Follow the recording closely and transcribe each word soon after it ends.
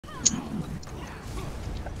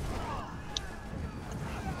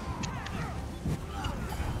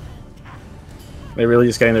They're really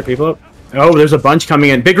just getting their people up. Oh, there's a bunch coming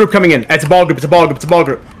in. Big group coming in. It's a ball group. It's a ball group. It's a ball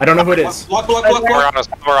group. I don't know who it is. Block. We're on us.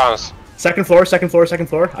 We're on us. Second floor. Second floor. Second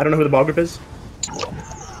floor. I don't know who the ball group is.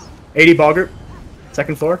 80 ball group.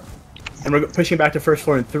 Second floor. And we're pushing back to first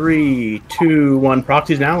floor in 3, 2, 1.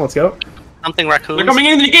 Proxies now. Let's go. Something raccoons. They're coming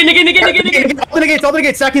in. Negate. All the gates. All the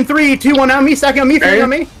gates. Stacking 3, 2, 1 on me. Stacking on me. Fighting on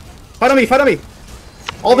me. Fight on me. Fight on me.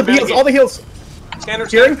 All the heals. All the heals.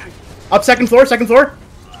 Cheering. Up second floor. Second floor.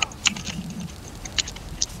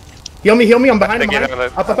 Heal me. Heal me. I'm behind.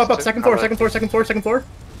 Up. Second floor. Second floor. Second floor. Second floor.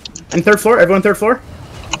 And third floor. Everyone third floor.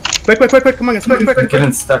 Quick. Come on. Quick.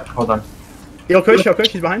 Getting stuck. Hold on. Heal Kush.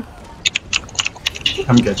 He's behind.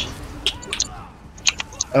 I'm good.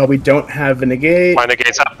 We don't have a negate. Mind the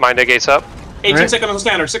gates up. 18 seconds on the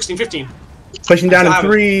standard. 16, 15. Pushing down in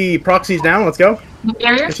 3. Proxies down. Let's go.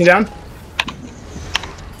 Pushing down.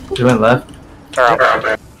 You went left.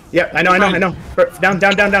 Yeah, I know. Down.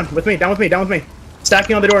 With me.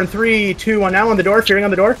 Stacking on the door in 3, 2, 1 now on the door. Fearing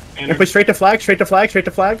on the door. And push straight to flag. Keep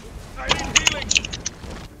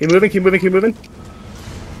moving.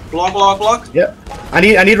 Block. Yep. I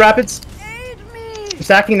need rapids. I'm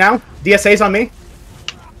stacking now. DSA's on me.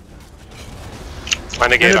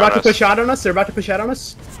 Mind the gate They're on about to us. push out on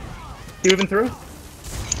us. Keep moving through.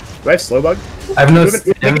 Do I have slow bug? I have no.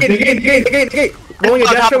 Negate. Rolling a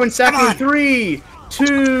death show and stacking in 3,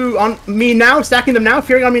 2 on me now. Stacking them now.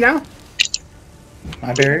 Fearing on me now.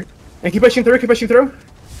 My barrier. And keep pushing through.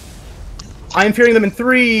 I am fearing them in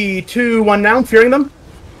 3, 2, 1 now. I'm fearing them.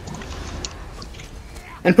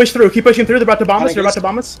 And push through. Keep pushing through. They're about to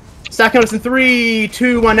bomb us. Stacking on us in 3,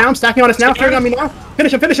 2, 1 now. I'm stacking on us now. Fearing on me now.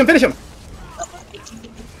 Finish him.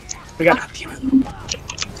 We got. We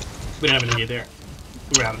didn't have a negate there.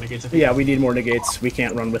 We were out of negates. Yeah, we need more negates. We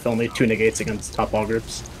can't run with only 2 negates against top ball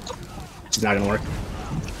groups. It's not gonna work.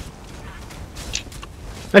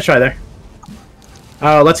 Nice try there.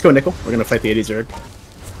 Let's go Nickel. We're gonna fight the 80 Zerg.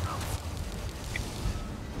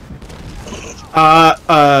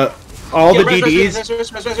 All the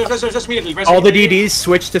DDs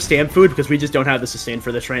switch to stand food because we just don't have the sustain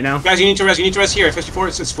for this right now. Guys, you need to rest here. 54,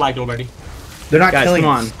 it's flagged already. They're not Guys, killing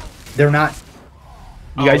come us. on. They're not.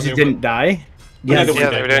 You guys just didn't die? Yes. Yeah,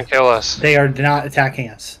 they didn't kill us. They are not attacking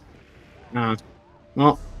us.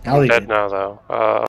 Well, Now they Dead did. now though.